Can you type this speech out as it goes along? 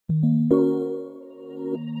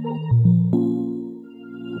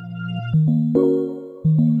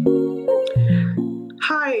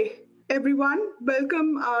everyone.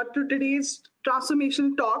 Welcome to today's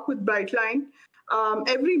transformational talk with Brightline.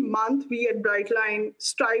 Every month, we at Brightline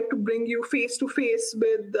strive to bring you face-to-face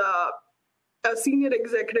with a senior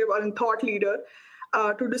executive or a thought leader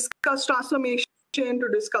to discuss transformation, to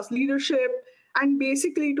discuss leadership, and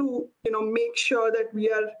basically to make sure that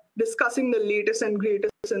we are discussing the latest and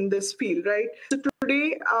greatest in this field, right? So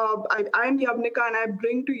today, I am Yavnika, and I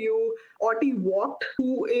bring to you Otti Vogt,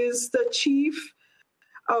 who is the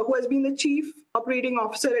who has been the chief operating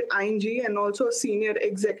officer at ING and also a senior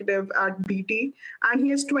executive at BT. And he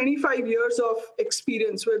has 25 years of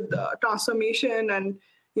experience with transformation and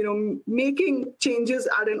making changes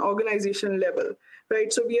at an organizational level,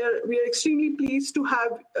 right? So we are extremely pleased to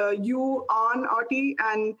have you on, Otti,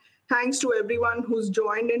 and thanks to everyone who's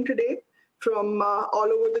joined in today from all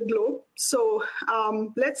over the globe. So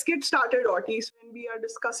let's get started, Otti. So when we are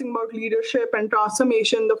discussing about leadership and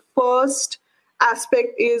transformation, the first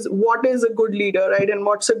aspect is what is a good leader, right? And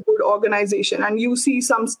what's a good organization? And you see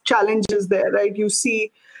some challenges there, right? You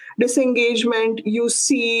see disengagement, you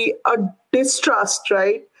see a distrust,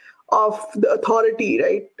 right, of the authority,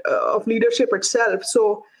 right, of leadership itself.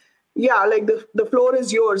 So yeah, like the floor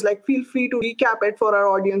is yours. Like, feel free to recap it for our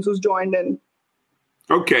audience who's joined in.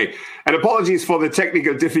 Okay. And apologies for the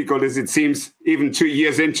technical difficulties. It seems even 2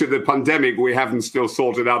 years into the pandemic, we haven't still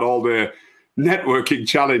sorted out all the networking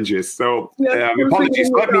challenges. So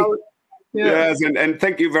apologies. Yes, and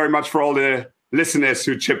thank you very much for all the listeners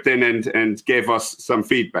who chipped in and gave us some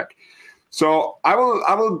feedback. So I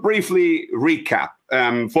will briefly recap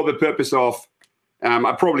for the purpose of I'm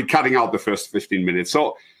probably cutting out the first 15 minutes.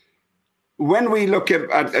 So when we look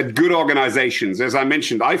at good organizations, as I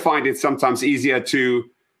mentioned, I find it sometimes easier to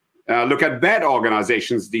look at bad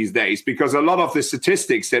organizations these days, because a lot of the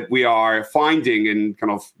statistics that we are finding in kind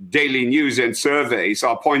of daily news and surveys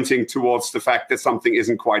are pointing towards the fact that something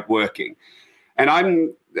isn't quite working. And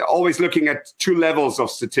I'm always looking at two levels of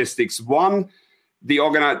statistics. One,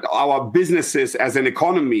 our businesses as an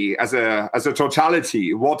economy, as a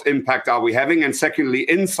totality, what impact are we having? And secondly,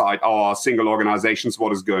 inside our single organizations,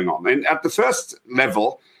 what is going on? And at the first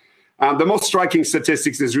level, the most striking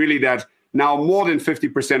statistics is really that now more than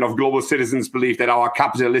 50% of global citizens believe that our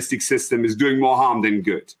capitalistic system is doing more harm than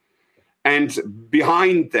good. And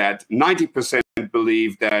behind that, 90%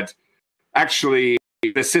 believe that actually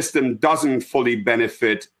the system doesn't fully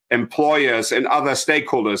benefit employers and other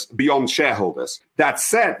stakeholders beyond shareholders. That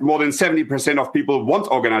said, more than 70% of people want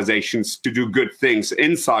organizations to do good things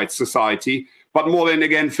inside society, but more than,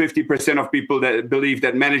 again, 50% of people that believe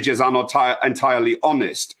that managers are not entirely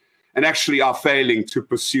honest and actually are failing to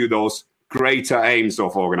pursue those greater aims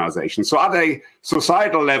of organizations. So at a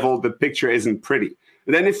societal level, the picture isn't pretty.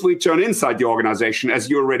 And then if we turn inside the organization, as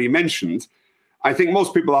you already mentioned, I think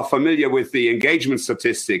most people are familiar with the engagement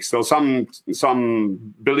statistics. So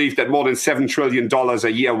some believe that more than $7 trillion a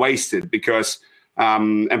year wasted because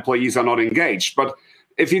employees are not engaged. But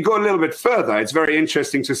if you go a little bit further, it's very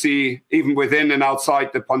interesting to see, even within and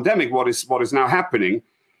outside the pandemic, what is now happening.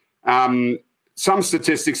 Some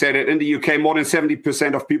statistics say that in the UK, more than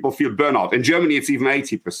 70% of people feel burnout. In Germany, it's even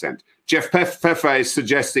 80%. Jeff Pfeffer is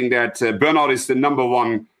suggesting that burnout is the number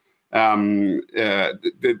one,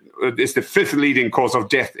 is the fifth leading cause of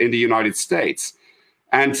death in the United States.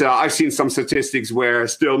 And I've seen some statistics where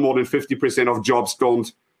still more than 50% of jobs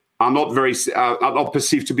are not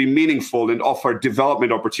perceived to be meaningful and offer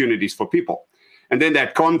development opportunities for people. And in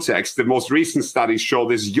that context, the most recent studies show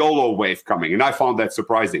this YOLO wave coming, and I found that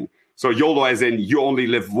surprising. So YOLO as in you only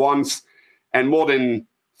live once, and more than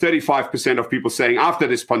 35% of people saying after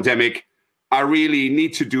this pandemic, I really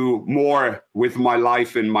need to do more with my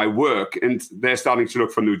life and my work, and they're starting to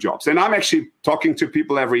look for new jobs. And I'm actually talking to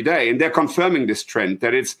people every day, and they're confirming this trend,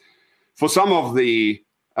 that it's, for some of the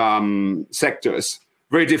sectors,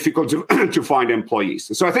 very difficult to find employees.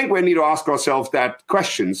 So I think we need to ask ourselves that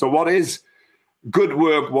question. So what is good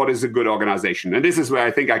work? What is a good organization? And this is where I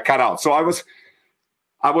think I cut out. So I was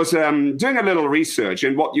doing a little research,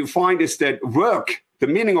 and what you find is that work, the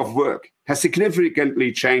meaning of work, has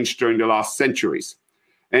significantly changed during the last centuries.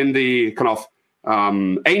 In the kind of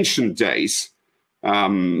ancient days,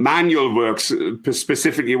 manual work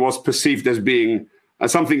specifically was perceived as being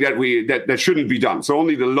something that shouldn't be done. So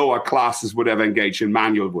only the lower classes would ever engage in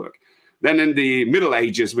manual work. Then in the Middle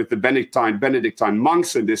Ages, with the Benedictine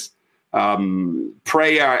monks and this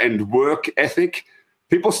prayer and work ethic,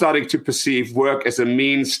 people started to perceive work as a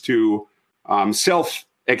means to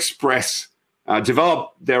self-express,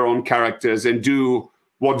 develop their own characters, and do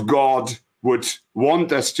what God would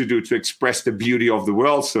want us to do to express the beauty of the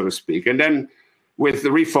world, so to speak. And then with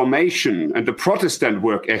the Reformation and the Protestant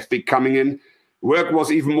work ethic coming in, work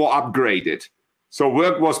was even more upgraded. So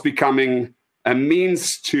work was becoming a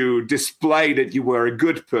means to display that you were a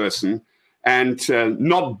good person, and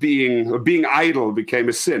not being idle became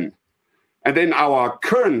a sin. And then our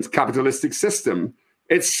current capitalistic system,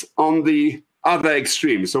 it's on the other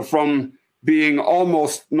extreme. So from being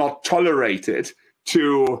almost not tolerated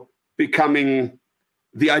to becoming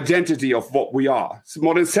the identity of what we are. So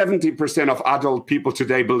more than 70% of adult people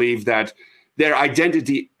today believe that their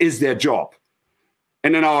identity is their job.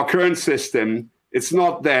 And in our current system, it's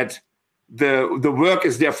not that the work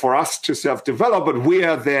is there for us to self-develop, but we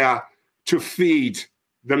are there to feed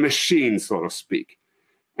the machine, so to speak.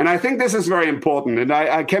 And I think this is very important. And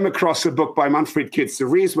I came across a book by Manfred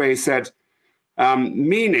Kitz-Ries where he said,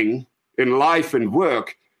 meaning in life and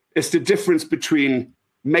work is the difference between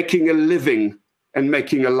making a living and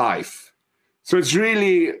making a life. So it's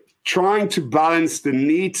really trying to balance the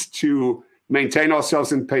need to maintain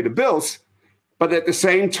ourselves and pay the bills, but at the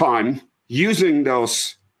same time, using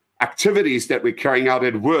those activities that we're carrying out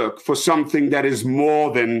at work for something that is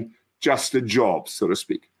more than just a job, so to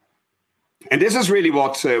speak. And this is really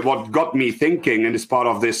what got me thinking, and is part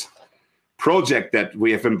of this project that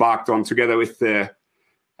we have embarked on together with a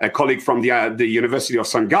colleague from the University of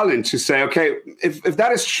St. Gallen, to say, okay, if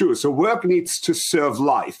that is true, so work needs to serve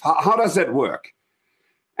life. How does that work?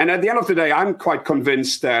 And at the end of the day, I'm quite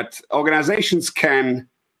convinced that organizations can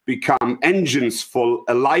become engines for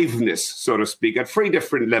aliveness, so to speak, at three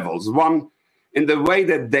different levels. One, in the way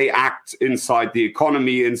that they act inside the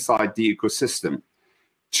economy, inside the ecosystem.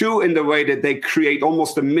 Two, in the way that they create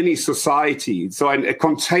almost a mini society, so a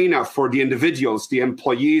container for the individuals, the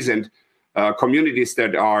employees, and communities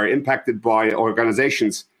that are impacted by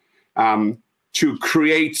organizations to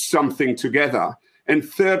create something together. And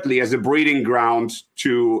thirdly, as a breeding ground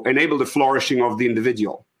to enable the flourishing of the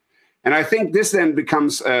individual. And I think this then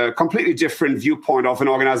becomes a completely different viewpoint of an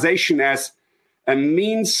organization as a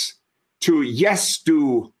means to, yes,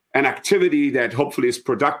 do an activity that hopefully is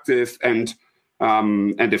productive and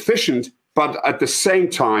efficient, but at the same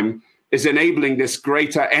time is enabling this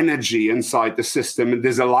greater energy inside the system and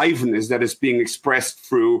this aliveness that is being expressed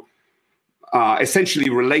through essentially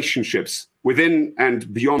relationships within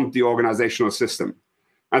and beyond the organizational system.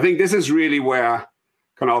 I think this is really where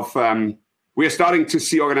kind of we're starting to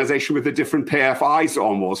see organization with a different pair of eyes,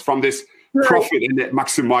 almost from this profit and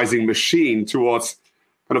maximizing machine towards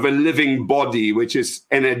kind of a living body, which is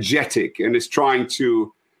energetic and is trying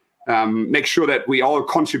to make sure that we all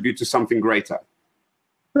contribute to something greater.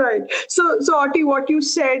 Right. So Otti, what you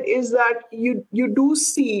said is that you do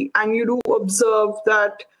see and you do observe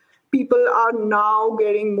that people are now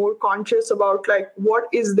getting more conscious about like what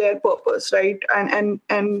is their purpose, right?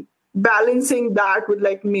 And balancing that with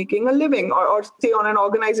like making a living or say on an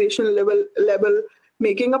organizational level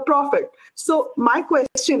making a profit. So my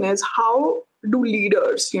question is, how do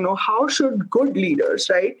leaders, how should good leaders,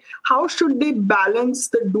 right? How should they balance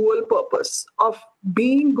the dual purpose of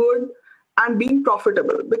being good and being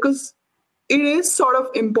profitable? Because it is sort of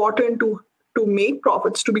important to make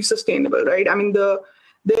profits to be sustainable, right? I mean,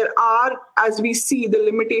 there are, as we see, the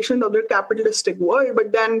limitations of the capitalistic world,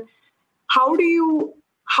 but then how do you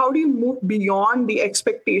move beyond the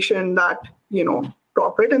expectation that,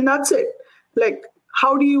 profit and that's it? Like,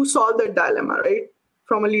 how do you solve that dilemma, right?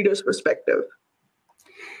 From a leader's perspective?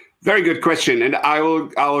 Very good question. And I will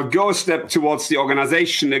go a step towards the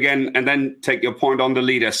organization again, and then take your point on the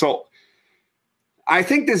leader. So I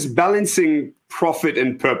think this balancing profit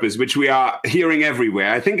and purpose, which we are hearing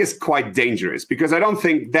everywhere, I think is quite dangerous, because I don't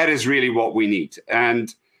think that is really what we need.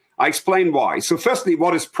 And I explain why. So firstly,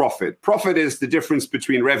 what is profit? Profit is the difference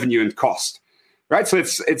between revenue and cost, right? So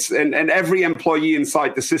and every employee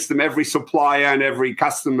inside the system, every supplier and every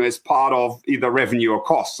customer is part of either revenue or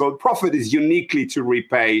cost. So profit is uniquely to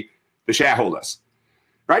repay the shareholders,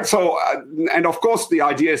 right? So, and of course, the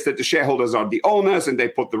idea is that the shareholders are the owners and they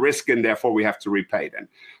put the risk in, therefore we have to repay them.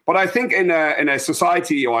 But I think in a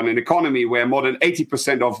society or in an economy where more than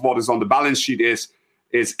 80% of what is on the balance sheet is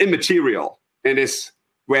immaterial, and is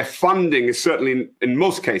where funding is certainly, in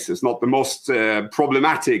most cases, not the most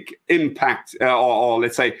problematic impact or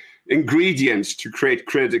let's say ingredients to create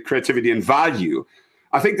creativity and value.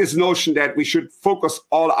 I think this notion that we should focus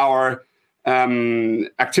all our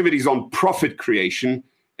activities on profit creation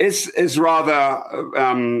is rather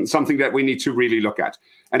something that we need to really look at.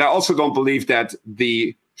 And I also don't believe that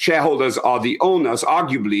the shareholders are the owners,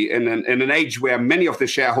 arguably, in an age where many of the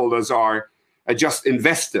shareholders are just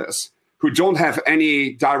investors who don't have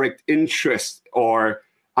any direct interest or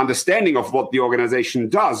understanding of what the organization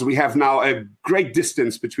does. We have now a great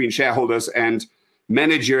distance between shareholders and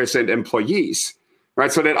managers and employees,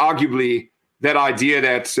 right? So that arguably that idea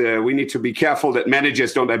that we need to be careful that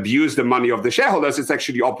managers don't abuse the money of the shareholders, it's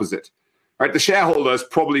actually the opposite. Right? The shareholders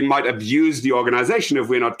probably might abuse the organization if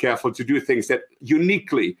we're not careful to do things that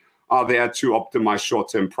uniquely are there to optimize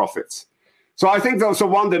short-term profits. So I think also,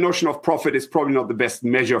 one, the notion of profit is probably not the best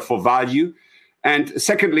measure for value. And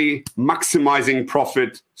secondly, maximizing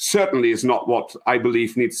profit certainly is not what I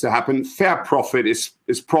believe needs to happen. Fair profit is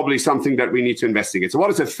probably something that we need to investigate. So what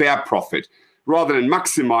is a fair profit? Rather than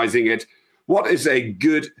maximizing it, what is a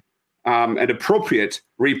good and appropriate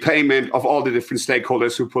repayment of all the different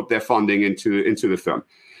stakeholders who put their funding into the firm?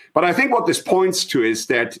 But I think what this points to is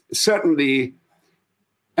that certainly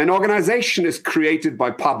an organization is created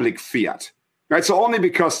by public fiat. Right? So only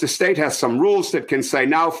because the state has some rules that can say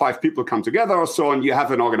now 5 people come together or so, and you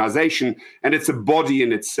have an organization and it's a body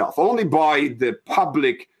in itself. Only by the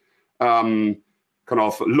public kind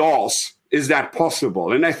of laws is that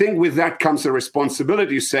possible. And I think with that comes a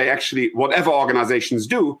responsibility to say, actually, whatever organizations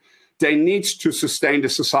do, they need to sustain the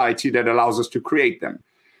society that allows us to create them.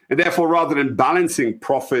 And therefore, rather than balancing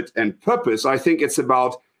profit and purpose, I think it's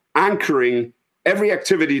about anchoring every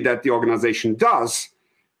activity that the organization does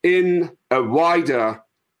in a wider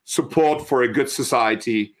support for a good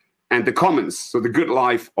society and the commons, so the good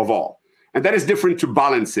life of all. And that is different to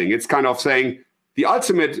balancing. It's kind of saying the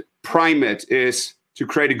ultimate primate is to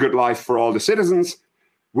create a good life for all the citizens.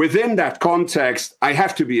 Within that context, I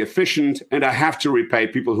have to be efficient and I have to repay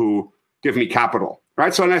people who give me capital,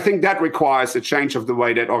 right? So, and I think that requires a change of the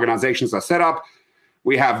way that organizations are set up.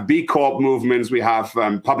 We have B Corp movements, we have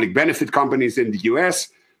public benefit companies in the US.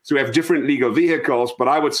 So we have different legal vehicles, but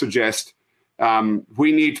I would suggest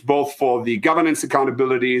we need both for the governance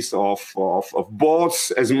accountabilities of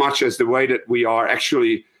boards as much as the way that we are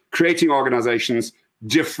actually creating organizations,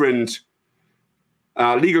 different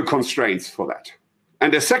legal constraints for that.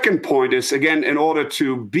 And the second point is, again, in order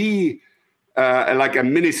to be like a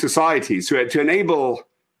mini society, so to enable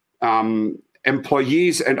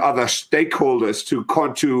employees and other stakeholders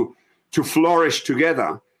to flourish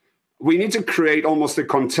together, we need to create almost a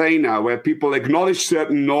container where people acknowledge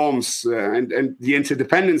certain norms and the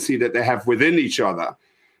interdependency that they have within each other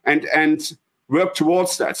and work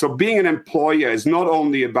towards that. So being an employer is not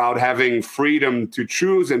only about having freedom to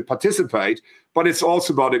choose and participate, but it's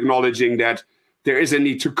also about acknowledging that there is a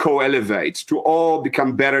need to co-elevate, to all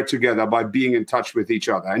become better together by being in touch with each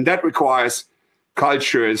other. And that requires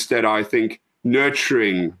cultures that are, I think,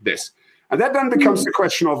 nurturing this. And that then becomes the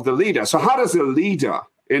question of the leader. So how does a leader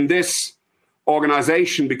in this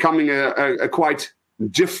organization becoming a quite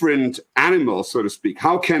different animal, so to speak,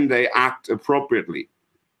 how can they act appropriately?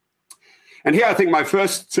 And here I think my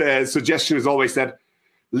first suggestion is always that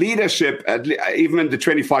leadership, even in the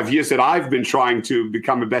 25 years that I've been trying to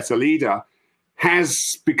become a better leader,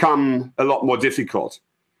 has become a lot more difficult.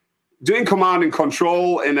 Doing command and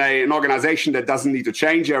control in an organization that doesn't need to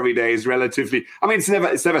change every day is relatively, I mean, it's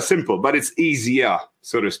never simple, but it's easier,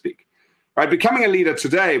 so to speak. Right, becoming a leader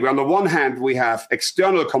today, on the one hand, we have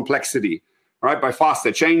external complexity, right, by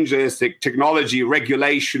faster changes, technology,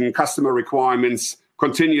 regulation, customer requirements,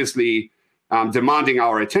 continuously demanding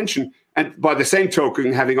our attention. And by the same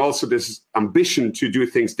token, having also this ambition to do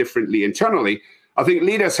things differently internally, I think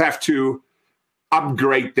leaders have to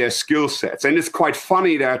upgrade their skill sets. And it's quite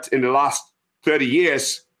funny that in the last 30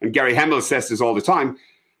 years, and Gary Hamel says this all the time,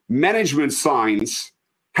 management science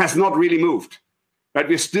has not really moved. Right?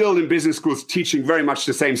 We're still in business schools teaching very much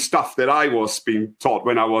the same stuff that I was being taught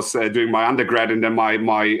when I was doing my undergrad and then my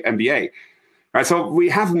MBA. Right? So we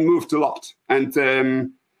haven't moved a lot.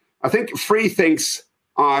 And I think 3 things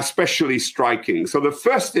are especially striking. So the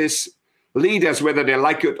first is leaders, whether they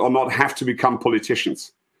like it or not, have to become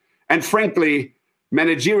politicians. And frankly,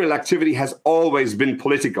 managerial activity has always been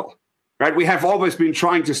political. Right? We have always been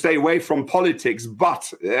trying to stay away from politics,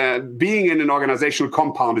 but being in an organizational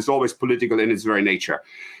compound is always political in its very nature.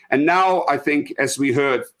 And now I think, as we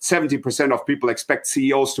heard, 70% of people expect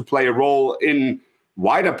CEOs to play a role in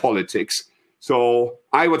wider politics. So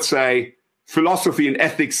I would say philosophy and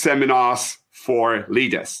ethics seminars for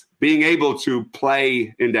leaders, being able to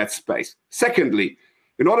play in that space. Secondly,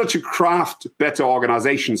 in order to craft better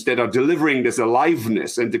organizations that are delivering this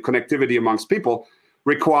aliveness and the connectivity amongst people,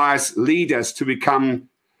 requires leaders to become,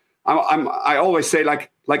 I always say, like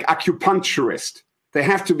acupuncturists. They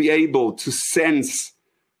have to be able to sense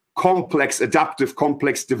complex, adaptive,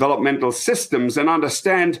 complex developmental systems and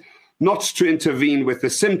understand not to intervene with the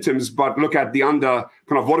symptoms, but look at the kind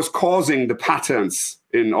of what is causing the patterns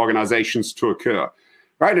in organizations to occur,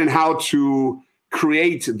 right? And how to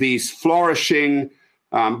create these flourishing,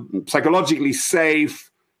 psychologically safe,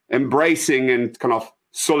 embracing and kind of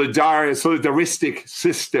solidaristic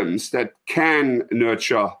systems that can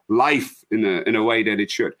nurture life in a way that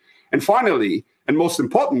it should. And finally, and most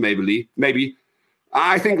important, maybe,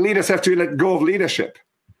 I think leaders have to let go of leadership.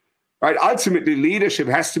 Right? Ultimately, leadership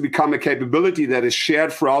has to become a capability that is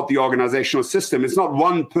shared throughout the organizational system. It's not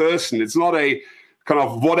one person. It's not a kind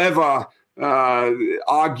of whatever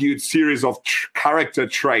argued series of character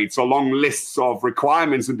traits or long lists of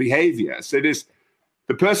requirements and behaviors. It is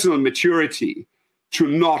the personal maturity to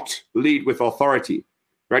not lead with authority,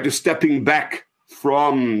 right? To stepping back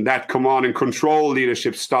from that command and control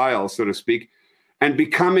leadership style, so to speak, and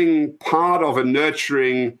becoming part of a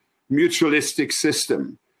nurturing mutualistic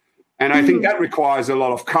system. And I think that requires a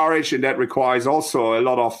lot of courage, and that requires also a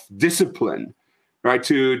lot of discipline, right?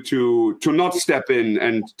 To not step in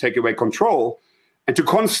and take away control, and to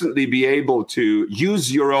constantly be able to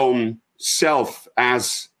use your own self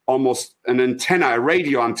as almost an antenna, a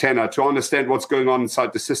radio antenna, to understand what's going on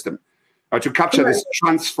inside the system, to capture this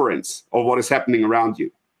transference of what is happening around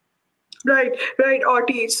you. Right,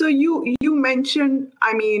 Otti. So you mentioned,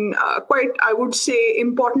 quite, I would say,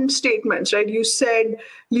 important statements, right? You said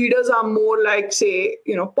leaders are more like, say,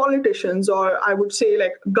 politicians, or I would say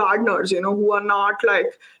like gardeners, who are not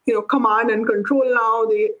like, command and control now.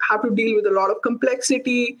 They have to deal with a lot of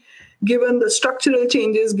complexity, given the structural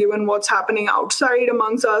changes, given what's happening outside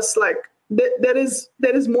amongst us. Like there is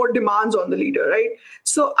more demands on the leader, right?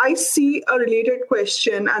 So I see a related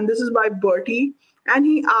question, and this is by Bertie. And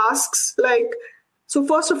he asks, like, so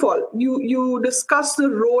first of all, you discuss the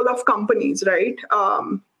role of companies, right?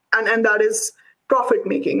 And that is profit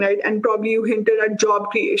making, right? And probably you hinted at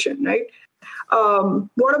job creation, right?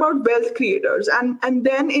 What about wealth creators? And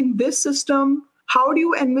then in this system, how do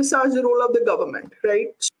you envisage the role of the government, right?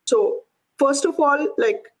 So first of all,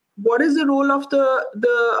 like, what is the role of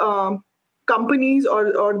the companies or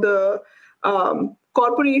the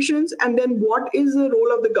corporations, and then what is the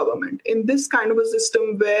role of the government in this kind of a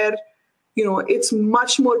system where, it's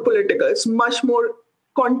much more political, it's much more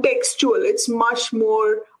contextual, it's much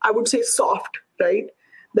more, I would say, soft, right,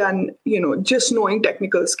 than, just knowing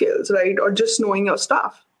technical skills, right, or just knowing your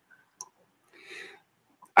stuff.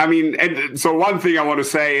 And so one thing I want to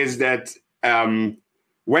say is that I'm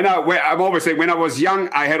always saying, when I was young,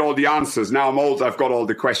 I had all the answers. Now I'm old, I've got all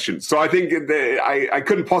the questions. So I think I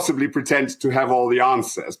couldn't possibly pretend to have all the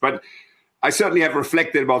answers, but I certainly have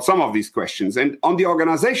reflected about some of these questions. And on the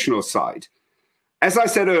organizational side, as I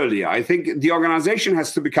said earlier, I think the organization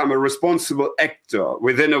has to become a responsible actor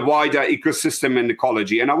within a wider ecosystem and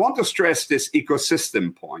ecology. And I want to stress this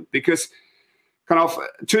ecosystem point, because kind of,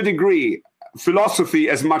 to a degree, philosophy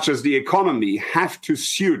as much as the economy have to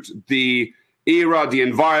suit the era, the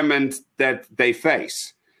environment that they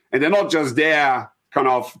face. And they're not just there kind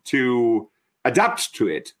of to adapt to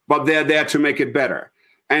it, but they're there to make it better.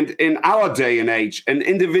 And in our day and age, an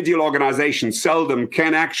individual organization seldom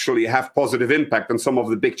can actually have positive impact on some of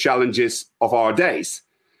the big challenges of our days.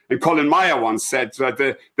 And Colin Meyer once said that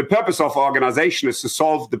the purpose of our organization is to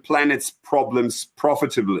solve the planet's problems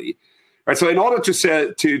profitably. Right? So in order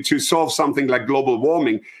to solve something like global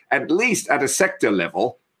warming, at least at a sector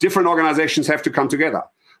level, different organizations have to come together.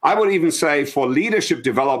 I would even say for leadership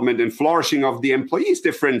development and flourishing of the employees,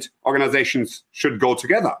 different organizations should go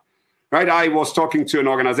together. Right? I was talking to an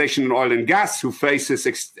organization in oil and gas who faces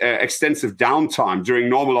extensive downtime during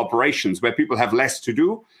normal operations, where people have less to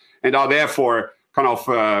do and are therefore kind of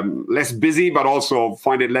less busy, but also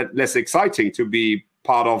find it less exciting to be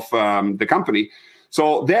part of the company.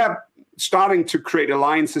 So they're starting to create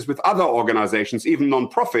alliances with other organizations, even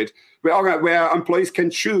non-profit, where employees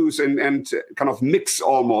can choose and kind of mix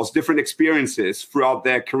almost different experiences throughout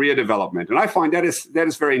their career development. And I find that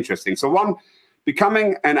is very interesting. So one,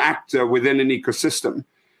 becoming an actor within an ecosystem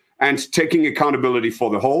and taking accountability for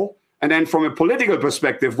the whole. And then from a political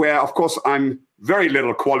perspective, where, of course, I'm very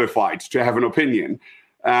little qualified to have an opinion,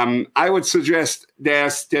 I would suggest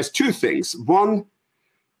there's two things. One,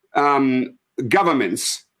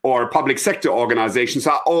 governments or public sector organizations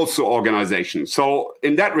are also organizations. So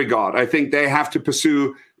in that regard, I think they have to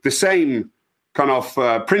pursue the same kind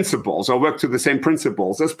of principles or work to the same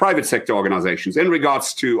principles as private sector organizations in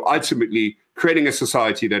regards to ultimately creating a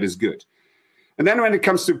society that is good. And then when it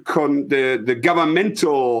comes to the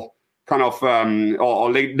governmental kind of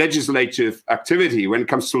or legislative activity, when it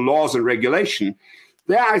comes to laws and regulation,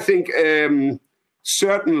 there I think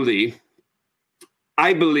certainly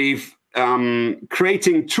I believe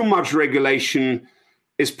creating too much regulation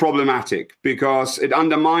is problematic, because it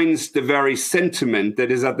undermines the very sentiment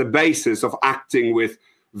that is at the basis of acting with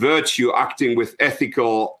virtue, acting with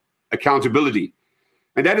ethical accountability.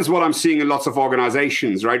 And that is what I'm seeing in lots of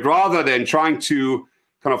organizations, right? Rather than trying to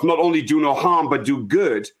kind of not only do no harm, but do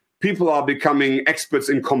good, people are becoming experts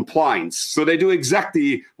in compliance. So they do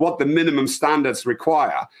exactly what the minimum standards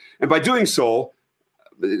require. And by doing so,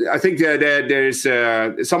 I think there's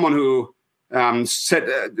someone who said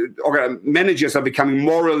managers are becoming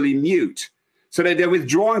morally mute. So they're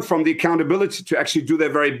withdrawing from the accountability to actually do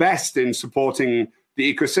their very best in supporting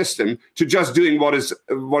the ecosystem to just doing what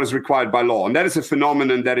is required by law. And that is a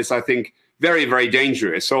phenomenon that is, I think, very, very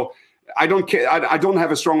dangerous. So I don't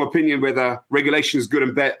have a strong opinion whether regulation is good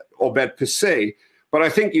and bad or bad per se, but I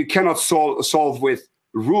think you cannot solve with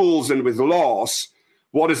rules and with laws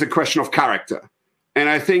what is a question of character. And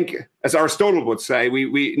I think, as Aristotle would say,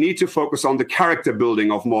 we need to focus on the character building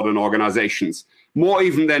of modern organizations, more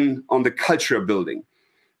even than on the culture building.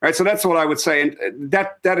 Right, so that's what I would say. And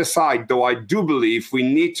that aside, though, I do believe we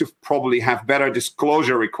need to probably have better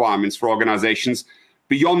disclosure requirements for organizations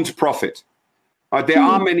beyond profit. There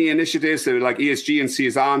are many initiatives like ESG and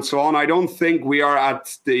CSR and so on. I don't think we are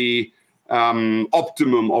at the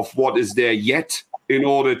optimum of what is there yet in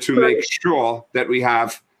order to make sure that we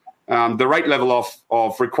have the right level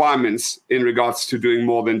of requirements in regards to doing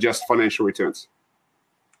more than just financial returns.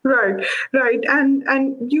 Right.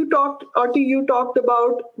 And you talked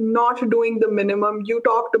about not doing the minimum. You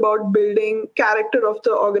talked about building character of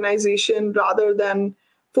the organization rather than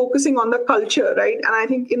focusing on the culture, right? And I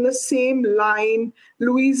think in the same line,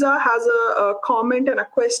 Louisa has a comment and a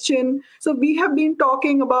question. So we have been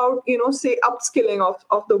talking about, say, upskilling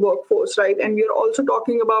of the workforce, right? And we're also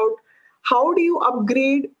talking about how do you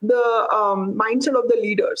upgrade the mindset of the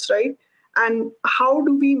leaders, right? And how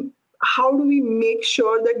do we make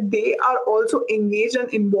sure that they are also engaged and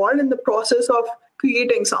involved in the process of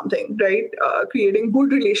creating something, right? Creating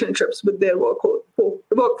good relationships with their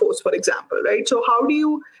workforce, for example, right? So how do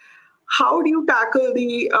you tackle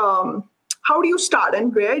how do you start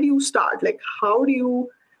and where do you start? Like, how do you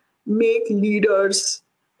make leaders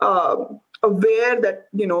aware that,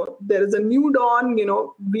 there is a new dawn,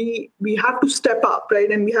 we have to step up,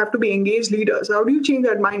 right? And we have to be engaged leaders. How do you change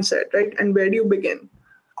that mindset, right? And where do you begin?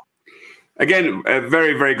 Again, a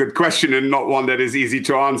very, very good question and not one that is easy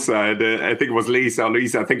to answer. I think it was Lisa.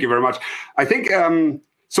 Lisa, thank you very much. I think,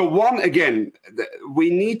 so one, again, we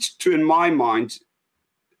need to, in my mind,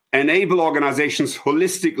 enable organizations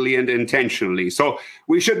holistically and intentionally. So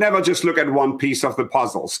we should never just look at one piece of the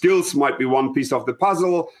puzzle. Skills might be one piece of the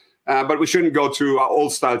puzzle, but we shouldn't go to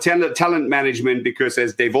old-style talent management because,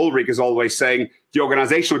 as Dave Ulrich is always saying, the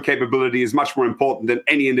organizational capability is much more important than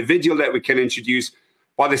any individual that we can introduce.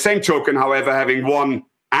 By the same token, however, having one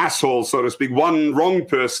asshole, so to speak, one wrong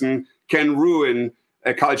person can ruin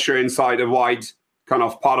a culture inside a wide kind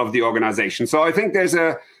of part of the organization. So I think there's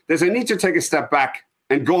a need to take a step back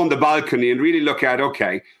and go on the balcony and really look at,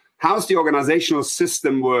 okay, how's the organizational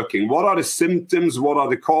system working? What are the symptoms? What are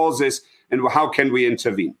the causes? And how can we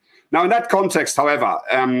intervene? Now, in that context, however,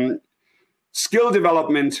 skill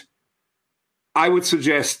development, I would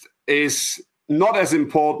suggest, is not as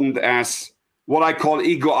important as what I call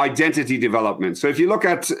ego identity development. So if you look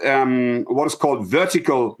at what is called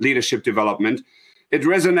vertical leadership development, it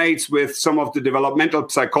resonates with some of the developmental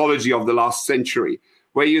psychology of the last century,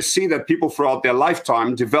 where you see that people throughout their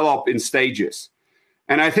lifetime develop in stages.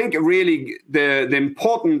 And I think really the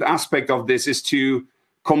important aspect of this is to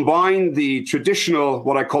combine the traditional,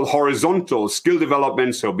 what I call horizontal skill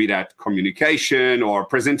development, so be that communication or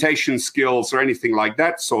presentation skills or anything like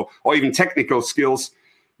that, or even technical skills,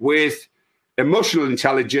 with emotional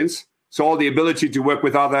intelligence, so all the ability to work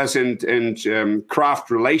with others and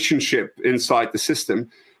craft relationship inside the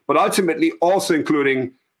system, but ultimately also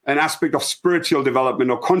including an aspect of spiritual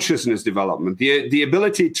development or consciousness development, the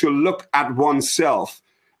ability to look at oneself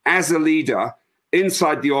as a leader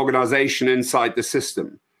inside the organization, inside the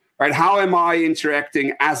system, right? How am I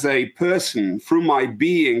interacting as a person through my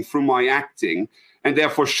being, through my acting, and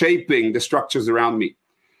therefore shaping the structures around me?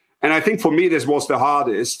 And I think for me, this was the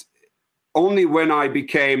hardest. Only when I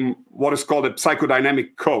became what is called a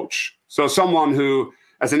psychodynamic coach. So someone who,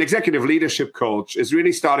 as an executive leadership coach, is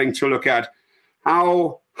really starting to look at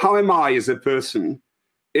how am I as a person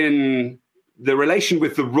in the relation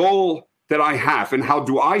with the role that I have, and how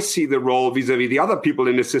do I see the role vis-a-vis the other people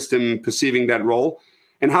in the system perceiving that role,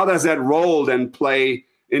 and how does that role then play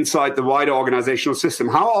inside the wider organizational system?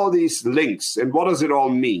 How are these links, and what does it all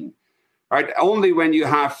mean? Right? Only when you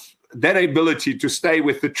have that ability to stay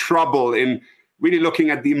with the trouble in really looking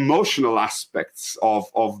at the emotional aspects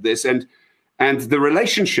of this and the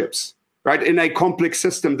relationships, right? In a complex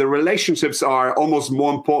system, the relationships are almost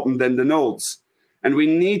more important than the nodes. And we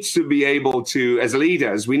need to be able to, as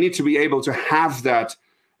leaders, we need to be able to have that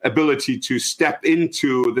ability to step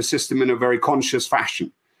into the system in a very conscious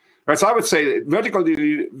fashion. Right, so I would say vertical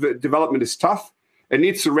development is tough. It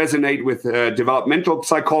needs to resonate with developmental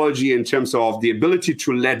psychology in terms of the ability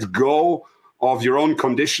to let go of your own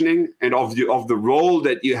conditioning and of the role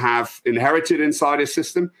that you have inherited inside a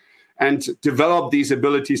system, and develop these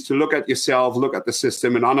abilities to look at yourself, look at the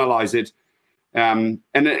system, and analyze it and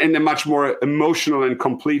in a much more emotional and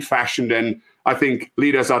complete fashion than I think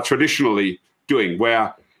leaders are traditionally doing,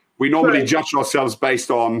 where we normally judge ourselves based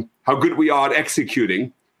on how good we are at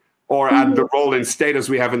executing or at the role and status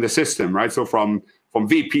we have in the system, right? So from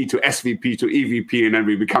VP to SVP to EVP, and then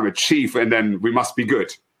we become a chief, and then we must be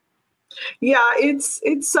good. Yeah, it's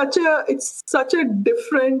such a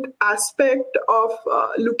different aspect of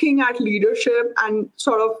looking at leadership and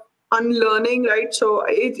sort of unlearning, right? So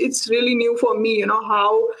it's really new for me,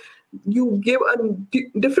 how you give a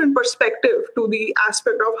different perspective to the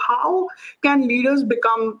aspect of how can leaders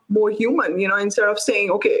become more human, instead of saying,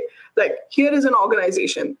 okay, like here is an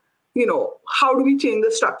organization, how do we change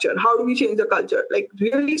the structure? How do we change the culture? Like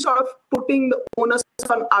really sort of putting the onus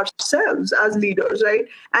on ourselves as leaders, right?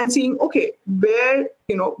 And seeing, okay, where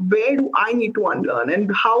do I need to unlearn,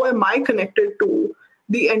 and how am I connected to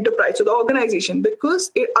the enterprise, so the organization,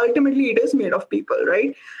 because ultimately it is made of people,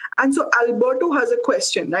 right? And so Alberto has a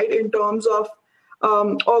question, right, in terms of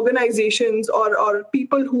organizations or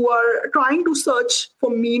people who are trying to search for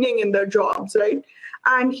meaning in their jobs, right?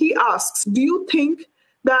 And he asks, do you think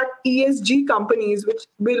that ESG companies which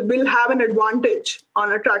will have an advantage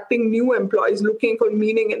on attracting new employees looking for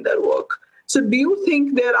meaning in their work? So do you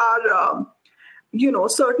think there are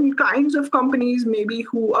certain kinds of companies maybe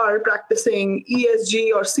who are practicing ESG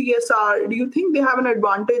or CSR? Do you think they have an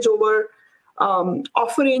advantage over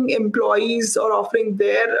offering employees or offering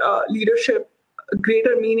their leadership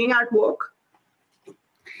greater meaning at work?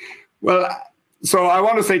 Well, so I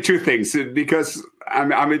want to say two things, because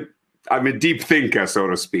I'm a deep thinker, so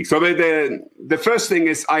to speak. So the first thing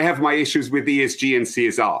is I have my issues with ESG and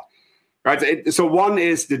CSR. Right. So one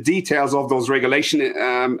is the details of those regulations.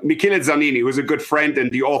 Michele Zanini, who is a good friend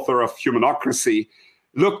and the author of Humanocracy,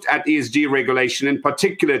 looked at ESG regulation in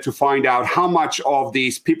particular to find out how much of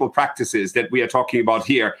these people practices that we are talking about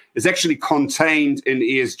here is actually contained in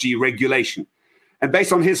ESG regulation. And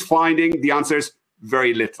based on his finding, the answer is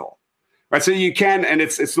very little. Right. So you can, and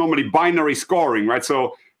it's normally binary scoring, right?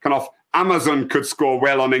 So kind of Amazon could score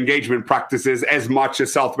well on engagement practices as much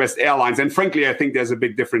as Southwest Airlines. And frankly, I think there's a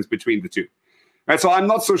big difference between the two. Right? So I'm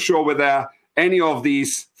not so sure whether any of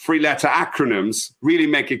these three-letter acronyms really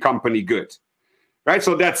make a company good. Right?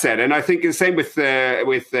 So that's it. And I think the same with our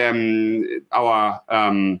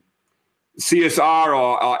CSR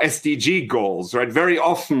or SDG goals. Right? Very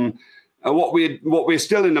often, what we're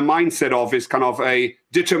still in the mindset of is kind of a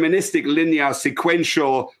deterministic, linear,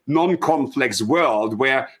 sequential, non-complex world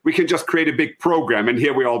where we can just create a big program. And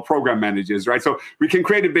here we're all program managers, right? So we can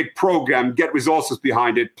create a big program, get resources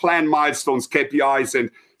behind it, plan milestones, KPIs,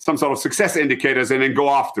 and some sort of success indicators, and then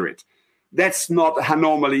go after it. That's not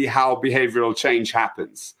normally how behavioral change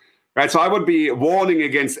happens, right? So I would be warning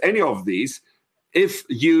against any of these if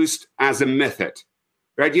used as a method.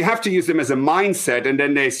 Right? You have to use them as a mindset, and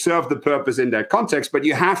then they serve the purpose in that context. But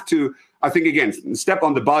you have to, I think, again, step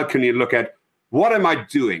on the balcony and look at what am I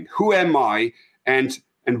doing? Who am I? And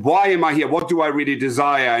why am I here? What do I really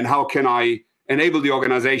desire? And how can I enable the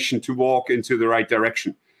organization to walk into the right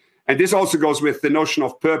direction? And this also goes with the notion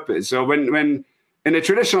of purpose. So when in a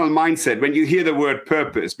traditional mindset, when you hear the word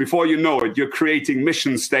purpose, before you know it, you're creating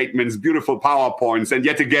mission statements, beautiful PowerPoints, and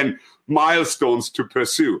yet again, milestones to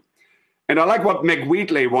pursue. And I like what Meg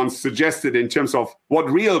Wheatley once suggested in terms of what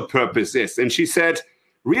real purpose is. And she said,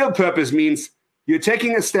 real purpose means you're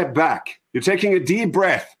taking a step back, you're taking a deep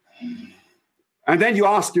breath, and then you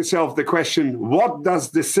ask yourself the question, what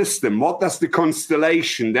does the system, what does the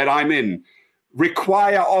constellation that I'm in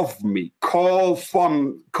require of me, call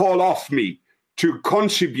off me to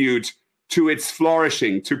contribute to its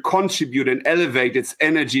flourishing, to contribute and elevate its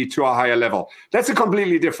energy to a higher level? That's a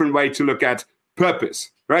completely different way to look at purpose.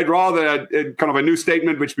 Right? Rather kind of a new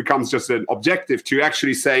statement, which becomes just an objective, to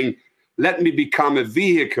actually saying, let me become a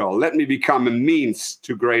vehicle, let me become a means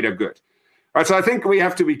to greater good. Right? So I think we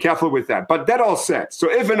have to be careful with that. But that all said, so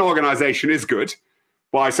if an organization is good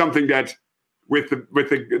by something that with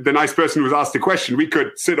the nice person who's asked the question, we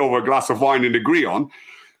could sit over a glass of wine and agree on,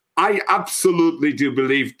 I absolutely do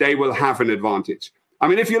believe they will have an advantage. I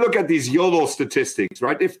mean, if you look at these YOLO statistics,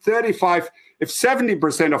 right? If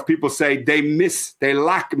 70% of people say they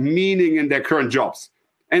lack meaning in their current jobs,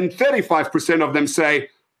 and 35% of them say,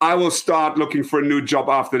 I will start looking for a new job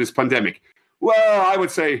after this pandemic. Well, I would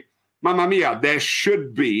say mamma mia, there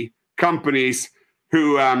should be companies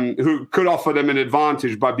who could offer them an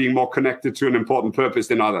advantage by being more connected to an important purpose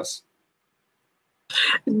than others.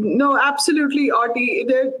 No, absolutely, Otti.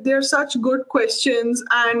 They're such good questions,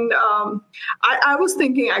 and I was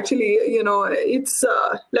thinking actually, it's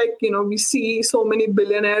we see so many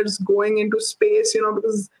billionaires going into space,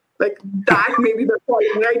 because like that may be the point,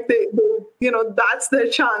 right? They that's their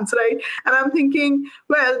chance, right? And I'm thinking,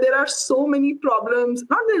 well, there are so many problems.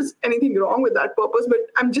 Not there's anything wrong with that purpose, but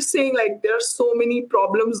I'm just saying like there are so many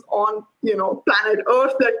problems on planet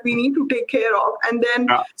Earth that we need to take care of, and then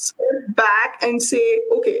step back and say,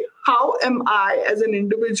 okay, how am I as an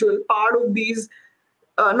individual part of these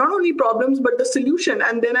not only problems but the solution?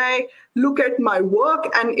 And then I look at my work,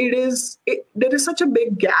 and there is such a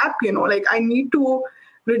big gap. Like I need to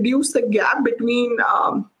reduce the gap between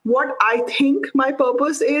what I think my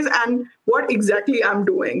purpose is and what exactly I'm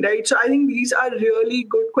doing, right? So I think these are really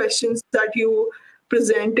good questions that you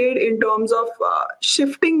presented in terms of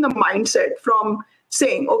shifting the mindset from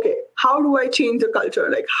saying, okay, how do I change the culture?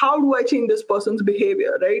 Like, how do I change this person's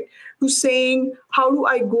behavior, right? To saying, how do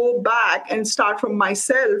I go back and start from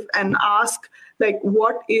myself and ask, like,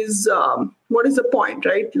 what is the point,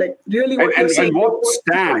 right? Like, really, what you're saying. And what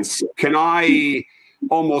stance can I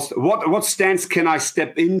what stance can I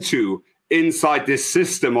step into inside this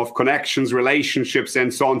system of connections, relationships,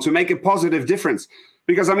 and so on to make a positive difference?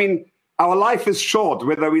 Because, I mean, our life is short,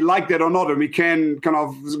 whether we like that or not, and we can kind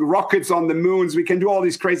of rockets on the moons, we can do all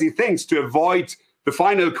these crazy things to avoid the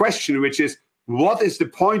final question, which is, what is the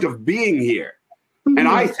point of being here? Mm-hmm. And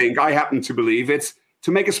I happen to believe it's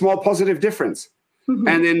to make a small positive difference. Mm-hmm.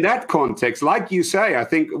 And in that context, like you say, I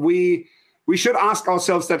think we should ask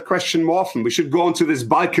ourselves that question more often. We should go onto this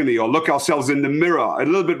balcony or look ourselves in the mirror a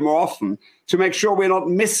little bit more often to make sure we're not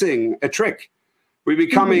missing a trick. We're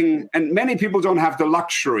becoming, and many people don't have the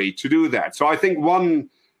luxury to do that. So I think one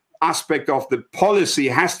aspect of the policy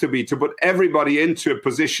has to be to put everybody into a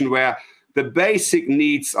position where the basic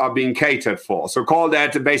needs are being catered for. So call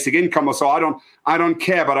that the basic income or so. I don't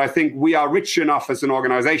care, but I think we are rich enough as an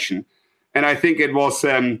organization. And I think it was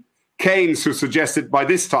Keynes who suggested by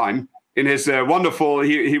this time, in his wonderful,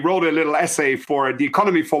 he wrote a little essay for The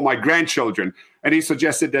Economy for My Grandchildren, and he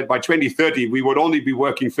suggested that by 2030, we would only be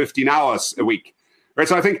working 15 hours a week. Right?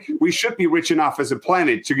 So I think we should be rich enough as a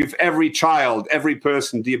planet to give every child, every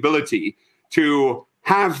person, the ability to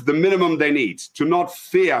have the minimum they need, to not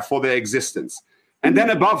fear for their existence. And then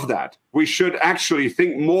above that, we should actually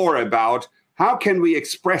think more about how can we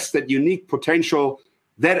express that unique potential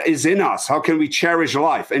that is in us? How can we cherish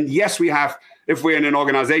life? And yes, we have, if we're in an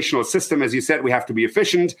organizational system, as you said, we have to be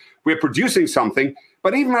efficient. We're producing something,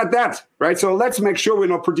 but even at that, right? So let's make sure we're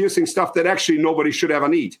not producing stuff that actually nobody should ever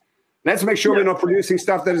need. Let's make sure we're not producing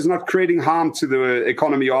stuff that is not creating harm to the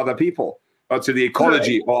economy or other people, or to the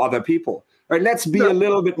ecology or other people. Right? Let's be a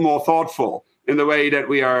little bit more thoughtful in the way that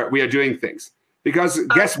we are doing things. Because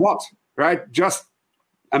guess what, right? Just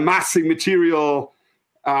amassing material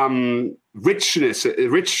riches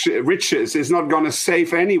is not going to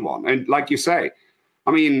save anyone. And like you say,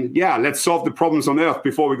 I mean, let's solve the problems on Earth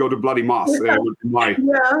before we go to bloody Mars. Would be my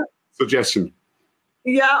suggestion.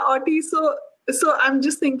 Yeah, Otti. So I'm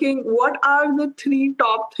just thinking, what are the 3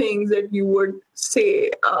 top things that you would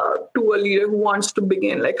say to a leader who wants to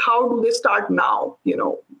begin? Like, how do they start now?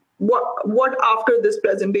 What after this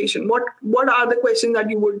presentation? What are the questions that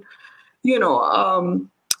you would,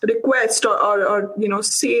 request or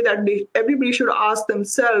say that everybody should ask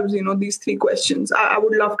themselves, these 3 questions? I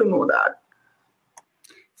would love to know that.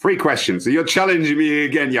 3 questions. You're challenging me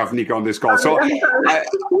again, Yavnika, on this call. So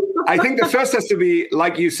I think the first has to be,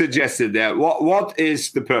 like you suggested there, what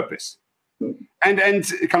is the purpose? And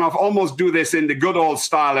kind of almost do this in the good old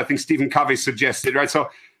style, I think Stephen Covey suggested, right? So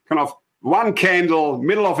kind of one candle,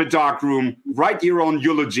 middle of a dark room, write your own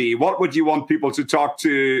eulogy. What would you want people to talk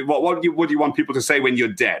to? What would you want people to say when you're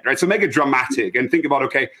dead, right? So make it dramatic and think about,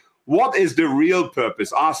 okay, what is the real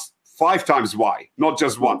purpose? Ask 5 times why, not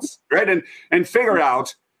just once, right? And figure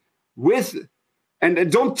out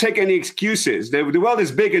and don't take any excuses. The world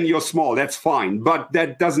is big and you're small. That's fine. But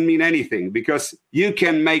that doesn't mean anything, because you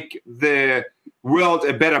can make the world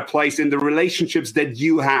a better place in the relationships that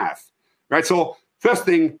you have, right? So first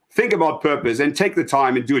thing, think about purpose and take the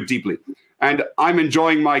time and do it deeply. And I'm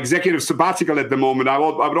enjoying my executive sabbatical at the moment. I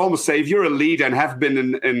would almost say, if you're a leader and have been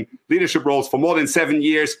in leadership roles for more than 7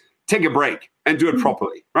 years, take a break and do it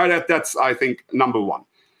properly, right? That's, I think, number 1.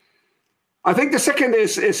 I think the second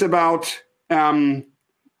is about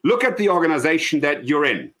look at the organization that you're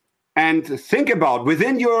in and think about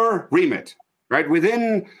within your remit, right?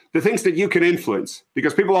 Within the things that you can influence,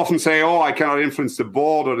 because people often say, oh, I cannot influence the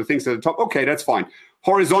board or the things at the top. Okay, that's fine.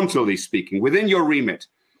 Horizontally speaking, within your remit,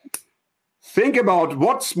 think about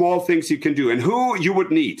what small things you can do and who you would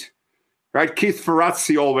need, right? Keith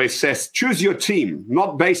Ferrazzi always says, choose your team,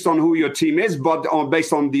 not based on who your team is, but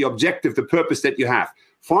based on the objective, the purpose that you have.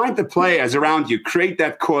 Find the players around you, create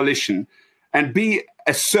that coalition, and be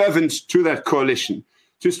a servant to that coalition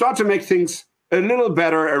to start to make things a little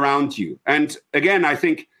better around you. And again, I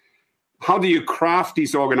think, how do you craft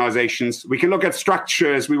these organizations? We can look at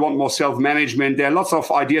structures. We want more self-management. There are lots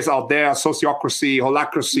of ideas out there, sociocracy,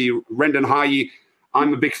 holacracy, Brendan Hayi.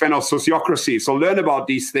 I'm a big fan of sociocracy. So learn about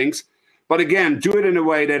these things. But again, do it in a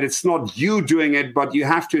way that it's not you doing it, but you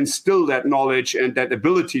have to instill that knowledge and that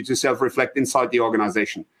ability to self-reflect inside the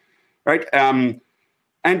organization, right?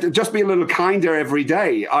 And just be a little kinder every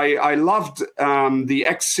day. I loved the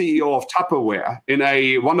ex-CEO of Tupperware in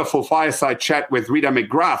a wonderful fireside chat with Rita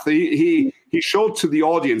McGrath. He showed to the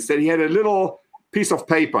audience that he had a little piece of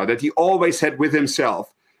paper that he always had with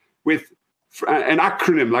himself with an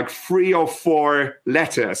acronym like 3 or 4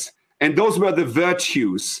 letters. And those were the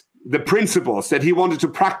virtues, the principles that he wanted to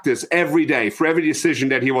practice every day for every decision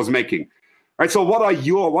that he was making. Right? So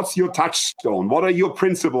what's your touchstone? What are your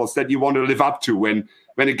principles that you want to live up to when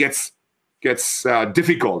it gets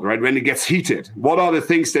difficult, right? When it gets heated? What are the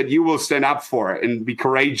things that you will stand up for and be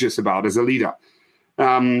courageous about as a leader?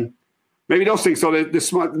 Maybe those things. So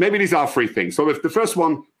maybe these are 3 things. So if the first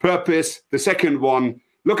one, purpose. The second one,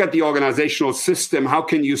 look at the organizational system. How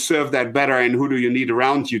can you serve that better, and who do you need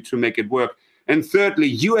around you to make it work? And thirdly,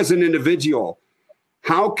 you as an individual,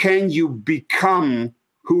 how can you become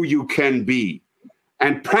who you can be?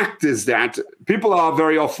 And practice that. People are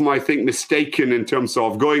very often, I think, mistaken in terms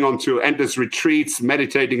of going on to endless retreats,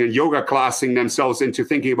 meditating and yoga classing themselves into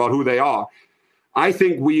thinking about who they are. I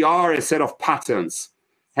think we are a set of patterns.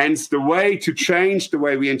 Hence, the way to change the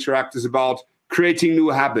way we interact is about creating new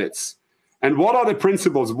habits. And what are the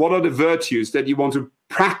principles, what are the virtues that you want to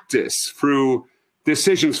practice through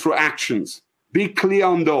decisions, through actions? Be clear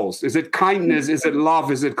on those. Is it kindness? Is it love?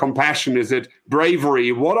 Is it compassion? Is it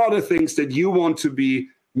bravery? What are the things that you want to be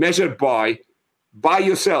measured by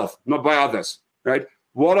yourself, not by others, right?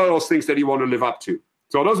 What are those things that you want to live up to?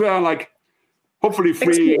 So those were hopefully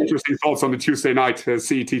 3 interesting thoughts on the Tuesday night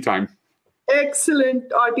CET time. Excellent,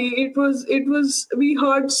 Otti. It was. We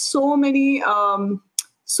heard so many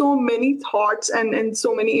thoughts and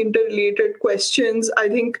so many interrelated questions. I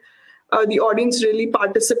think the audience really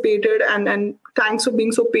participated, and thanks for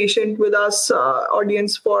being so patient with us,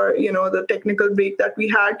 audience, for the technical break that we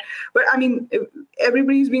had. But I mean,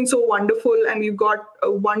 everybody's been so wonderful, and we've got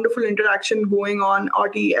a wonderful interaction going on.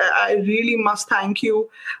 Otti, I really must thank you.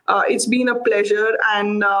 It's been a pleasure,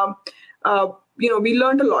 and we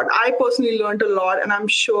learned a lot. I personally learned a lot, and I'm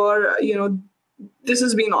sure this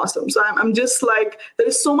has been awesome. So I'm just there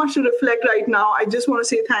is so much to reflect right now. I just want to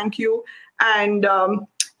say thank you, and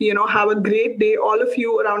have a great day, all of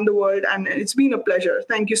you around the world. And it's been a pleasure.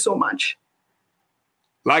 Thank you so much.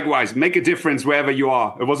 Likewise, make a difference wherever you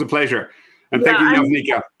are. It was a pleasure. And thank you,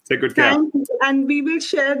 Yavnika. Take good care. And we will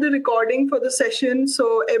share the recording for the session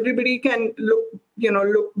so everybody can look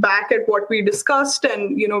back at what we discussed,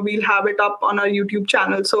 and, we'll have it up on our YouTube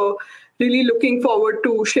channel. So really looking forward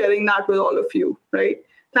to sharing that with all of you, right?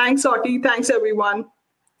 Thanks, Otti. Thanks, everyone.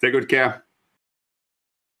 Take good care.